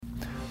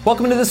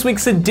Welcome to this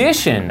week's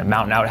edition of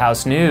Mountain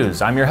Outhouse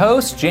News. I'm your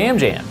host, Jam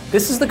Jam.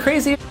 This is the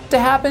craziest to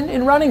happen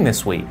in running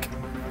this week.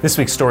 This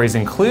week's stories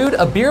include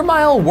a beer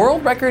mile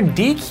world record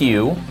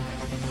DQ,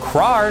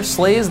 Krar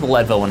slays the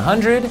Leadville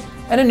 100,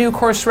 and a new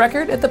course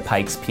record at the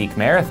Pikes Peak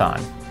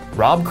Marathon.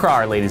 Rob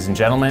Krar, ladies and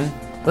gentlemen.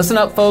 Listen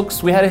up,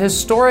 folks. We had a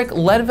historic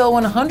Leadville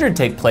 100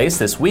 take place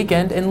this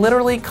weekend, and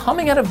literally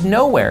coming out of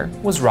nowhere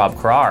was Rob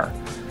Krar.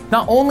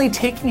 Not only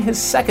taking his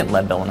second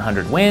Leadville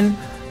 100 win,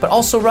 but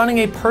also running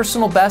a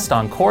personal best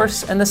on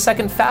course and the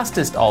second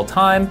fastest all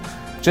time,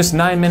 just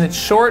 9 minutes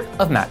short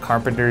of Matt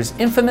Carpenter's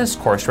infamous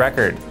course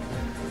record.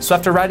 So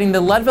after riding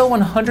the Leadville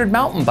 100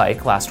 mountain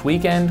bike last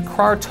weekend,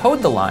 Krar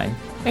towed the line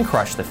and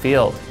crushed the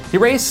field. He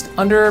raced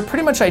under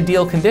pretty much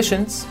ideal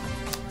conditions.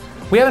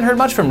 We haven't heard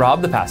much from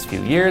Rob the past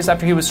few years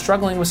after he was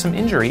struggling with some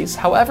injuries.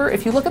 However,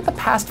 if you look at the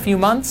past few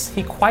months,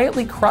 he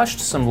quietly crushed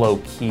some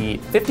low-key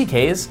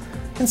 50Ks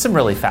and some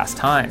really fast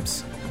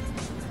times.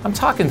 I'm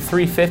talking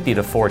 350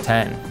 to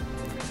 410.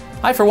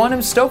 I, for one,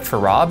 am stoked for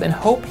Rob and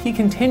hope he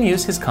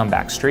continues his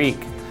comeback streak.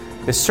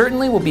 This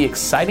certainly will be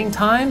exciting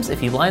times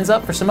if he lines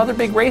up for some other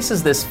big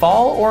races this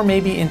fall or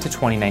maybe into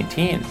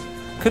 2019.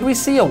 Could we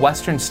see a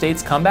Western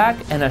States comeback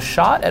and a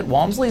shot at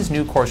Walmsley's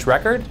new course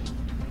record?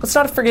 Let's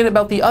not forget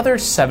about the other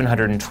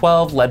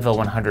 712 Leadville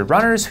 100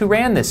 runners who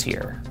ran this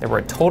year. There were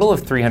a total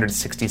of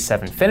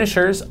 367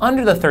 finishers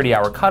under the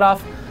 30-hour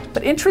cutoff,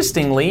 but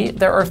interestingly,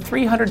 there are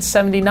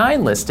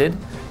 379 listed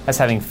as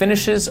having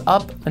finishes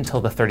up until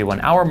the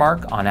 31-hour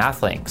mark on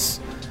Athlinks.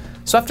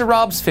 So after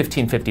Rob's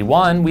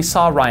 15:51, we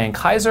saw Ryan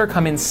Kaiser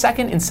come in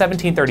second in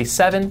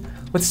 17:37,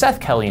 with Seth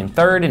Kelly in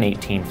third in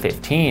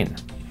 18:15.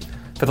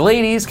 For the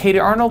ladies, Katie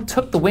Arnold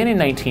took the win in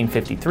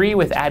 19:53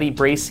 with Addie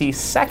Bracey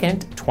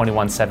second,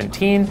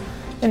 21:17,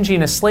 and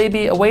Gina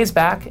Slaby a ways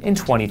back in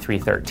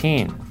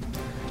 23:13.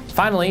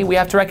 Finally, we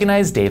have to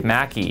recognize Dave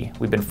Mackey.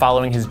 We've been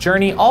following his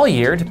journey all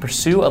year to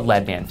pursue a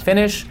Leadman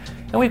finish,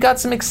 and we've got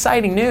some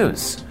exciting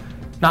news.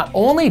 Not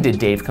only did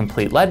Dave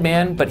complete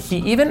Leadman, but he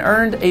even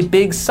earned a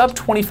big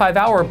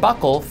sub-25-hour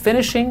buckle,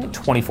 finishing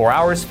 24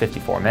 hours,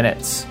 54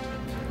 minutes.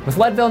 With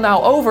Leadville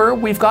now over,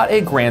 we've got a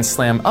Grand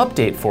Slam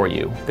update for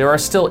you. There are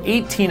still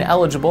 18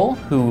 eligible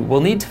who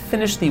will need to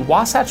finish the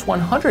Wasatch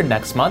 100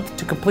 next month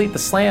to complete the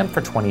Slam for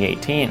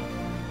 2018.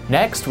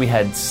 Next, we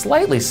head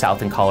slightly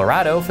south in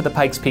Colorado for the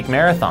Pikes Peak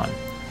Marathon.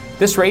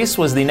 This race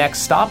was the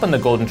next stop on the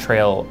Golden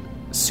Trail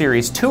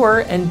Series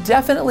Tour and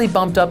definitely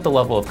bumped up the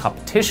level of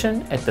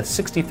competition at the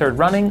 63rd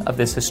running of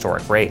this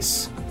historic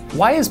race.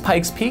 Why is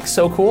Pikes Peak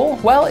so cool?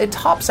 Well, it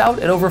tops out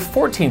at over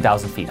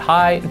 14,000 feet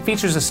high and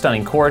features a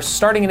stunning course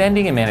starting and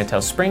ending in Manitou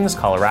Springs,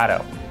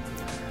 Colorado.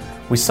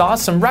 We saw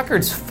some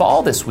records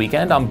fall this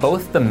weekend on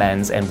both the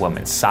men's and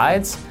women's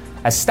sides,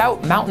 as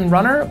stout mountain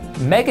runner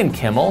Megan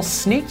Kimmel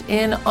sneaked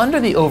in under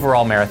the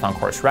overall marathon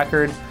course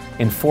record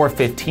in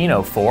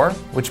 4:15:04,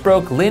 which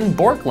broke Lynn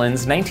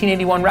Borkland's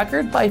 1981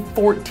 record by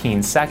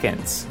 14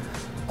 seconds.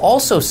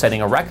 Also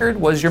setting a record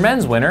was your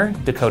men's winner,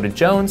 Dakota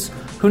Jones,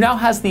 who now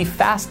has the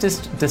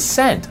fastest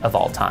descent of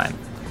all time.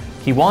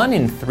 He won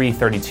in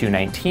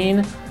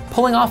 3:32:19,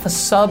 pulling off a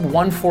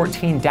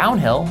sub-114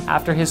 downhill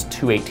after his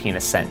 2:18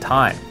 ascent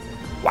time.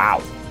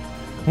 Wow.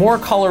 More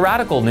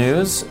Colorado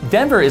news,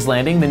 Denver is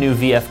landing the new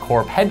VF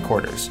Corp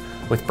headquarters.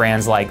 With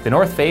brands like The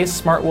North Face,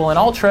 Smartwool, and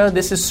Ultra,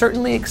 this is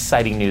certainly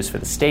exciting news for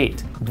the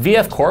state.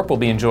 VF Corp will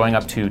be enjoying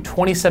up to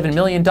 $27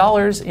 million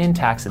in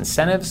tax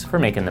incentives for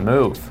making the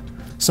move.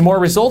 Some more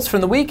results from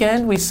the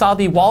weekend. We saw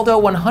the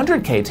Waldo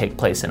 100K take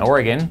place in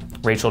Oregon.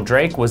 Rachel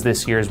Drake was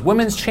this year's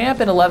women's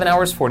champ in 11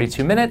 hours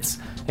 42 minutes,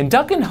 and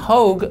Duncan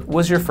Hogue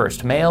was your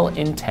first male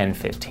in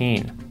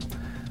 10:15.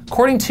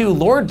 According to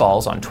Lord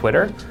Balls on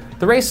Twitter,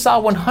 the race saw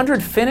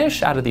 100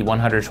 finish out of the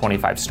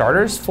 125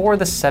 starters for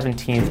the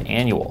 17th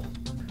annual.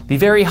 The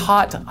very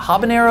hot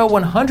Habanero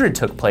 100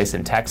 took place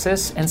in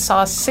Texas and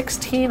saw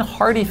 16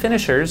 hardy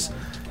finishers,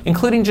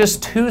 including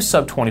just 2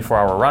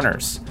 sub-24-hour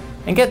runners.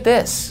 And get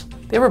this,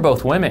 they were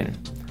both women.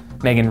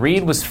 Megan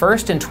Reed was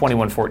first in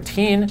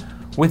 21:14,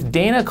 with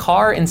Dana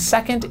Carr in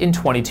second in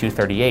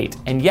 22:38.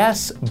 And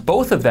yes,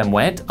 both of them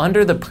went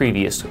under the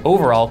previous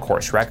overall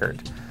course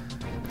record.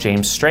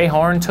 James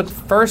Strayhorn took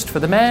first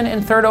for the men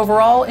and third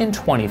overall in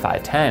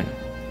 25:10.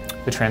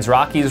 The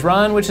Trans-Rockies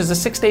Run, which is a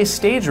 6-day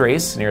stage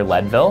race near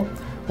Leadville,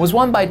 was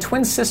won by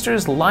twin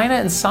sisters Lina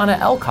and Sanna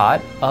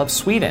Elcott of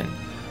Sweden.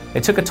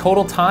 They took a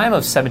total time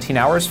of 17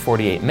 hours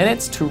 48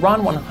 minutes to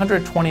run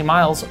 120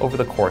 miles over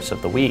the course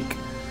of the week.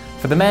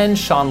 For the men,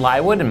 Sean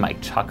Lywood and Mike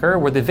Chucker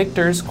were the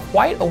victors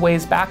quite a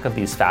ways back of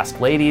these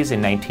fast ladies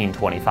in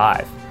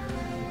 1925.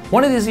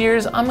 One of these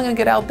years, I'm going to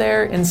get out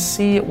there and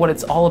see what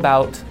it's all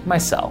about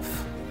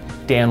myself.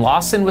 Dan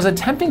Lawson was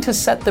attempting to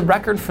set the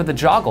record for the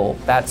joggle,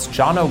 that's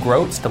John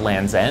O'Groats to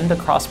Land's End,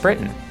 across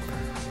Britain.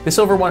 This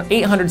over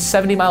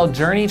 870-mile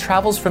journey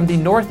travels from the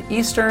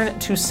northeastern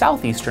to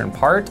southeastern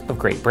part of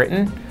Great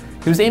Britain.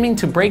 He was aiming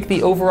to break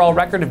the overall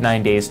record of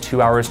 9 days,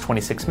 2 hours,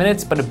 26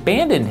 minutes, but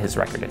abandoned his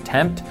record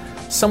attempt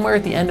somewhere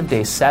at the end of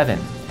day 7.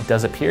 It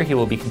does appear he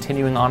will be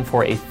continuing on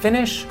for a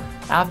finish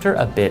after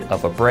a bit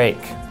of a break.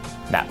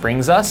 That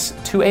brings us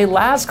to a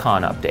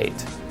LasCon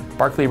update.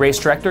 Barkley race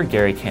director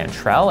Gary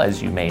Cantrell,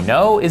 as you may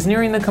know, is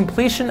nearing the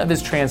completion of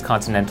his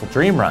transcontinental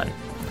dream run.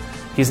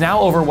 He's now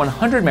over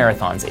 100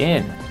 marathons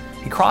in.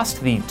 He crossed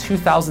the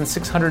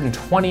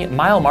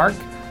 2,620-mile mark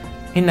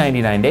in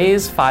 99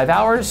 days, 5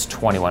 hours,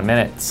 21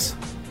 minutes.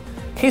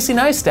 Casey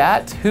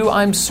Neistat, who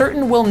I'm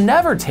certain will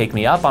never take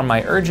me up on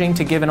my urging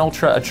to give an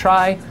ultra a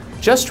try,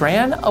 just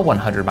ran a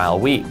 100-mile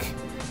week.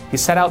 He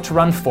set out to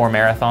run 4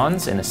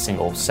 marathons in a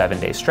single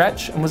 7-day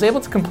stretch and was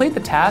able to complete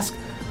the task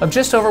of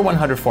just over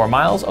 104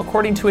 miles,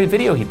 according to a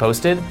video he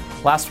posted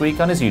last week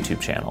on his YouTube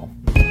channel.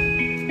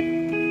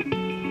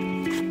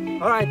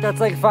 All right, that's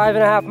like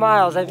 5.5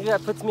 miles. I think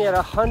that puts me at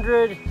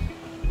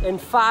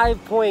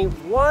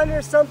 105.1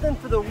 or something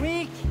for the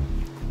week,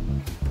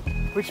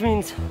 which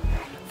means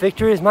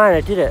victory is mine.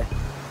 I did it.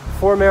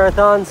 4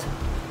 marathons,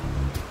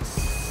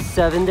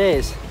 7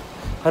 days,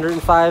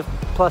 105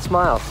 plus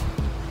miles.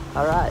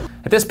 All right.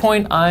 At this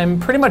point, I'm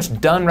pretty much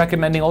done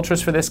recommending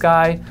ultras for this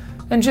guy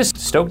and just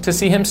stoked to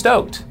see him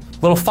stoked.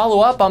 Little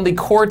follow-up on the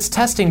Quartz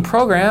testing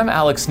program,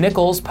 Alex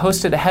Nichols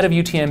posted ahead of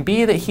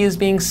UTMB that he is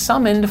being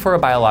summoned for a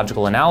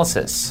biological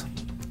analysis,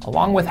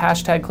 along with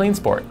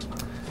 #CleanSport.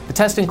 The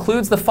test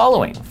includes the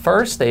following.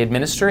 First, they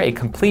administer a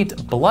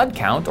complete blood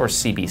count, or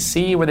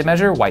CBC, where they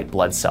measure white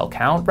blood cell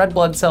count, red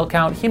blood cell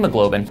count,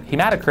 hemoglobin,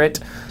 hematocrit,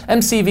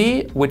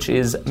 MCV, which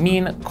is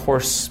mean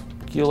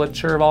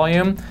corpuscular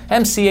volume,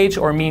 MCH,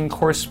 or mean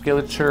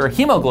corpuscular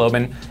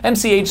hemoglobin,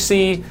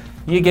 MCHC,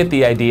 you get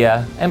the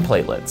idea, and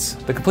platelets.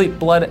 The complete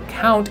blood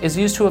count is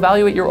used to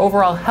evaluate your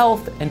overall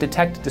health and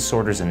detect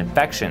disorders and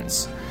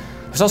infections.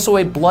 There's also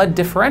a blood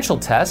differential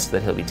test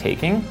that he'll be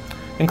taking,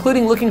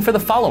 including looking for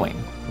the following: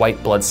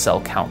 white blood cell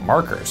count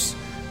markers,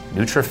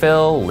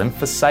 neutrophil,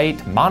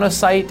 lymphocyte,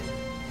 monocyte,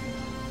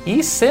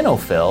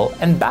 eosinophil,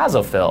 and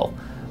basophil,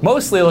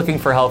 mostly looking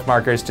for health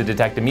markers to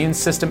detect immune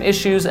system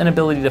issues and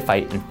ability to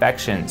fight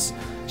infections.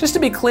 Just to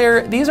be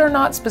clear, these are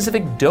not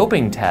specific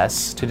doping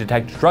tests to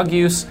detect drug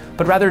use,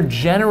 but rather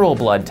general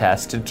blood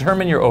tests to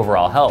determine your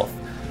overall health.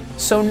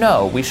 So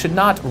no, we should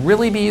not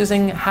really be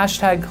using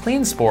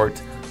 #CleanSport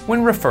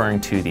when referring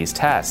to these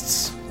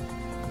tests.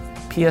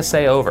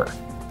 PSA over.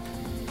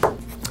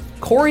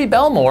 Corey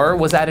Belmore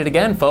was at it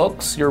again,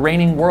 folks. Your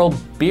reigning world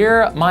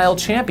beer mile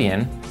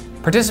champion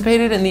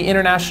participated in the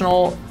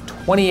International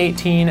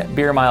 2018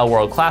 Beer Mile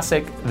World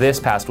Classic this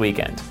past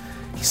weekend.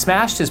 He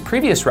smashed his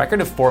previous record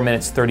of 4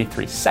 minutes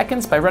 33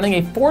 seconds by running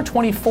a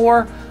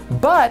 4:24,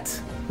 but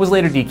was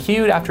later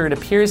DQ'd after it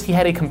appears he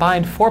had a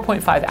combined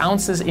 4.5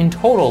 ounces in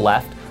total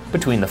left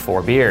between the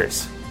 4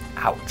 beers.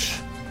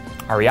 Ouch.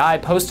 REI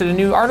posted a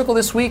new article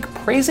this week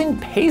praising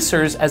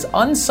pacers as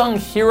unsung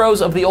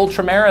heroes of the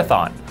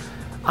ultramarathon.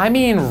 I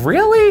mean,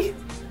 really?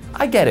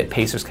 I get it,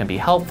 pacers can be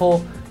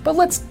helpful, but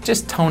let's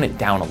just tone it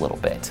down a little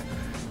bit.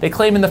 They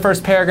claim in the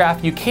first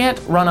paragraph you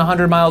can't run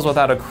 100 miles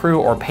without a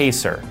crew or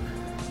pacer.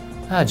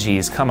 Ah,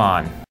 geez, come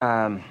on.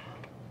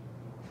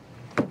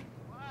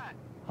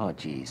 Oh,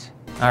 geez.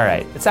 All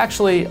right, it's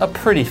actually a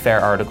pretty fair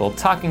article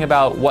talking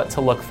about what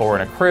to look for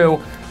in a crew,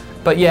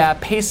 but yeah,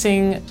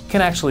 pacing can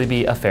actually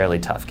be a fairly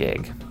tough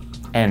gig.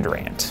 End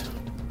rant.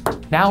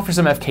 Now for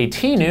some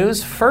FKT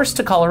news, first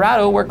to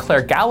Colorado, where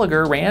Claire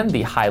Gallagher ran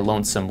the High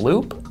Lonesome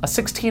Loop, a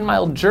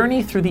 16-mile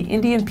journey through the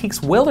Indian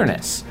Peaks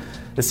wilderness.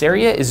 This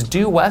area is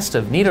due west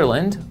of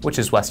Nederland, which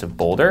is west of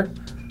Boulder,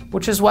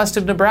 which is west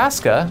of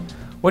Nebraska,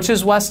 which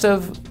is west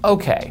of,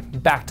 okay,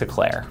 back to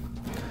Claire.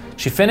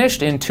 She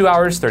finished in 2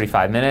 hours,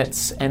 35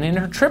 minutes, and in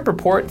her trip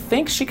report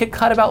thinks she could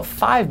cut about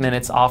 5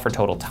 minutes off her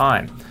total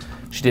time.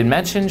 She did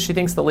mention she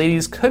thinks the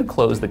ladies could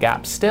close the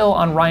gap still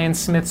on Ryan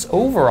Smith's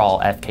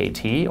overall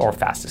FKT, or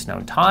fastest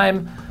known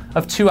time,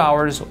 of 2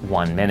 hours,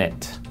 1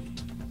 minute.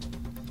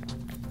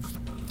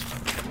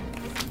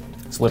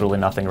 There's literally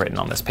nothing written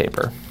on this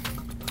paper.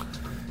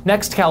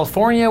 Next,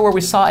 California, where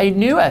we saw a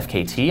new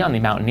FKT on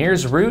the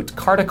Mountaineers route,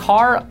 Krar to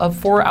Krar, of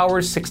 4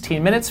 hours,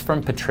 16 minutes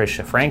from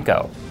Patricia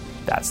Franco.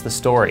 That's the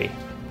story.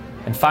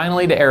 And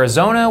finally to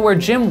Arizona, where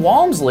Jim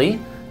Walmsley,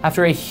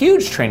 after a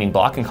huge training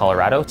block in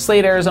Colorado,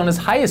 slayed Arizona's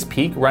highest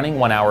peak, running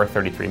 1 hour,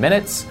 33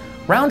 minutes,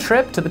 round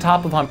trip to the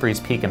top of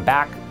Humphreys Peak and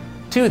back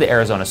to the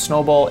Arizona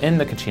Snow Bowl in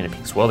the Kachina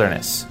Peaks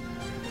Wilderness.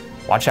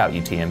 Watch out,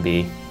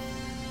 UTMB.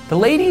 The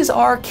ladies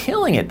are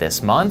killing it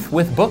this month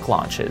with book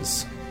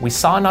launches. We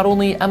saw not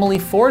only Emily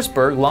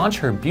Forsberg launch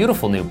her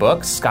beautiful new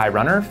book,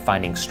 Skyrunner,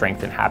 Finding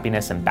Strength and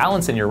Happiness and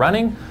Balance in Your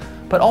Running,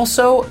 but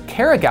also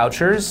Kara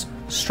Goucher's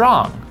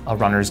Strong, a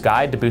runner's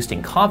guide to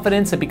boosting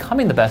confidence and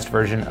becoming the best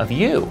version of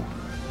you.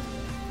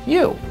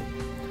 You.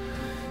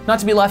 Not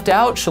to be left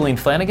out, Shalene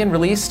Flanagan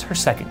released her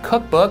second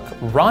cookbook,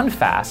 Run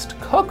Fast,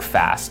 Cook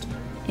Fast,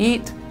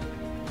 Eat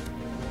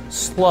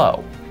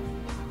Slow.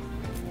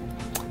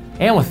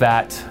 And with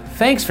that,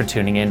 thanks for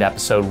tuning in to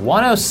episode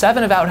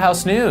 107 of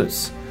Outhouse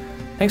News.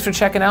 Thanks for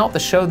checking out the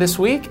show this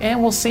week, and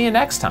we'll see you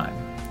next time.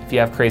 If you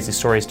have crazy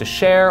stories to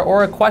share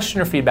or a question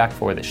or feedback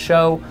for the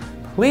show,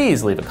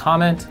 please leave a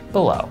comment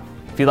below.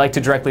 If you'd like to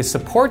directly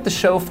support the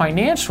show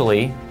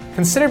financially,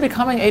 consider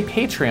becoming a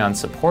Patreon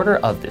supporter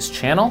of this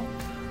channel.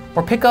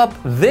 or pick up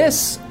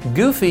this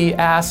goofy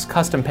ass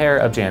custom pair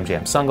of Jam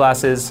Jam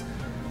sunglasses,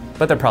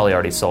 but they're probably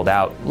already sold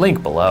out.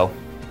 Link below.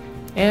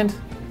 And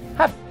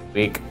have a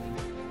week.